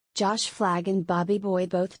Josh Flagg and Bobby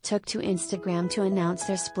Boyd both took to Instagram to announce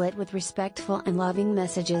their split with respectful and loving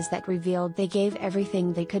messages that revealed they gave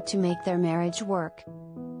everything they could to make their marriage work.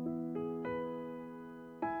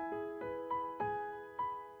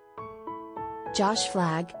 Josh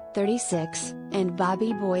Flagg, 36, and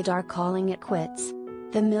Bobby Boyd are calling it quits.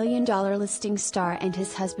 The $1 Million Listing star and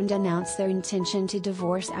his husband announced their intention to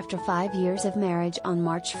divorce after 5 years of marriage on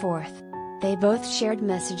March 4. They both shared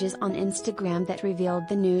messages on Instagram that revealed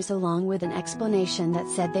the news, along with an explanation that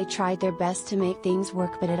said they tried their best to make things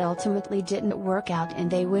work but it ultimately didn't work out and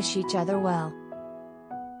they wish each other well.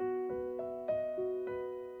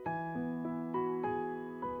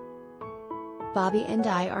 Bobby and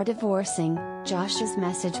I are divorcing, Josh's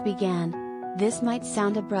message began. This might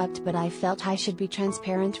sound abrupt, but I felt I should be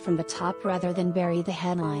transparent from the top rather than bury the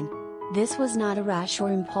headline. This was not a rash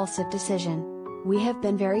or impulsive decision. We have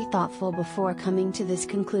been very thoughtful before coming to this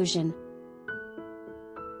conclusion.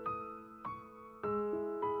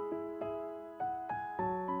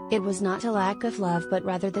 It was not a lack of love, but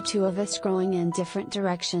rather the two of us growing in different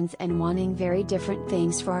directions and wanting very different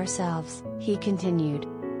things for ourselves, he continued.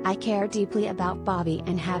 I care deeply about Bobby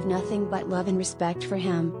and have nothing but love and respect for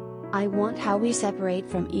him. I want how we separate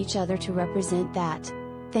from each other to represent that.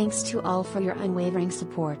 Thanks to all for your unwavering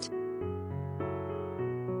support.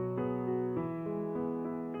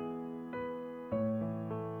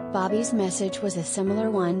 Bobby's message was a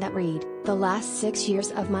similar one that read, "The last 6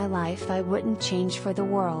 years of my life I wouldn't change for the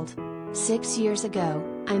world. 6 years ago,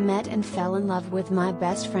 I met and fell in love with my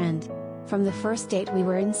best friend. From the first date we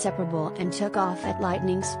were inseparable and took off at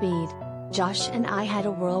lightning speed. Josh and I had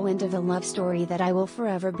a whirlwind of a love story that I will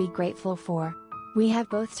forever be grateful for. We have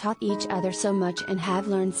both taught each other so much and have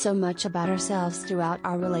learned so much about ourselves throughout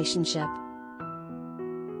our relationship."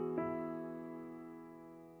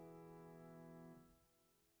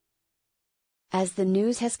 As the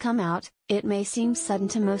news has come out, it may seem sudden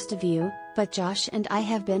to most of you, but Josh and I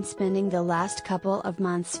have been spending the last couple of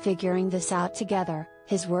months figuring this out together,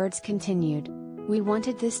 his words continued. We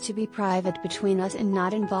wanted this to be private between us and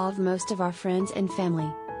not involve most of our friends and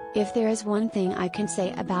family. If there is one thing I can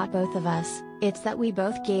say about both of us, it's that we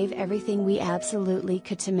both gave everything we absolutely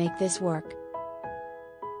could to make this work.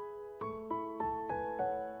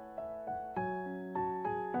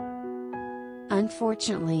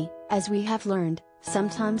 Unfortunately, as we have learned,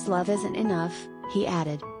 sometimes love isn't enough, he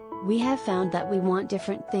added. We have found that we want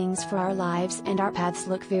different things for our lives and our paths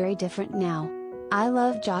look very different now. I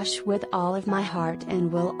love Josh with all of my heart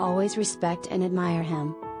and will always respect and admire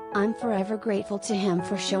him. I'm forever grateful to him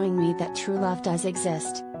for showing me that true love does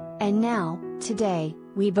exist. And now, today,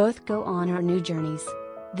 we both go on our new journeys.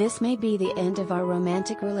 This may be the end of our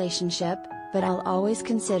romantic relationship, but I'll always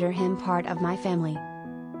consider him part of my family.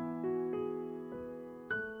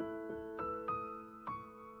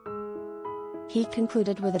 He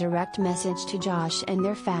concluded with a direct message to Josh and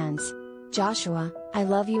their fans. Joshua, I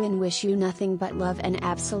love you and wish you nothing but love and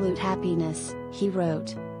absolute happiness, he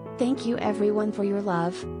wrote. Thank you everyone for your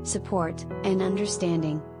love, support, and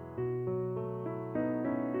understanding.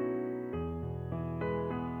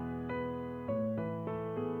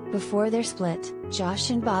 Before their split,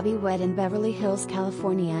 Josh and Bobby wed in Beverly Hills,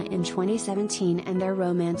 California in 2017, and their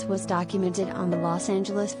romance was documented on the Los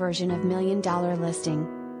Angeles version of $1 Million Listing.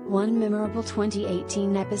 One memorable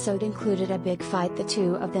 2018 episode included a big fight the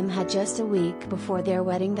two of them had just a week before their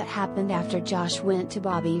wedding that happened after Josh went to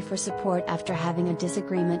Bobby for support after having a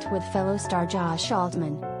disagreement with fellow star Josh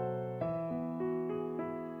Altman.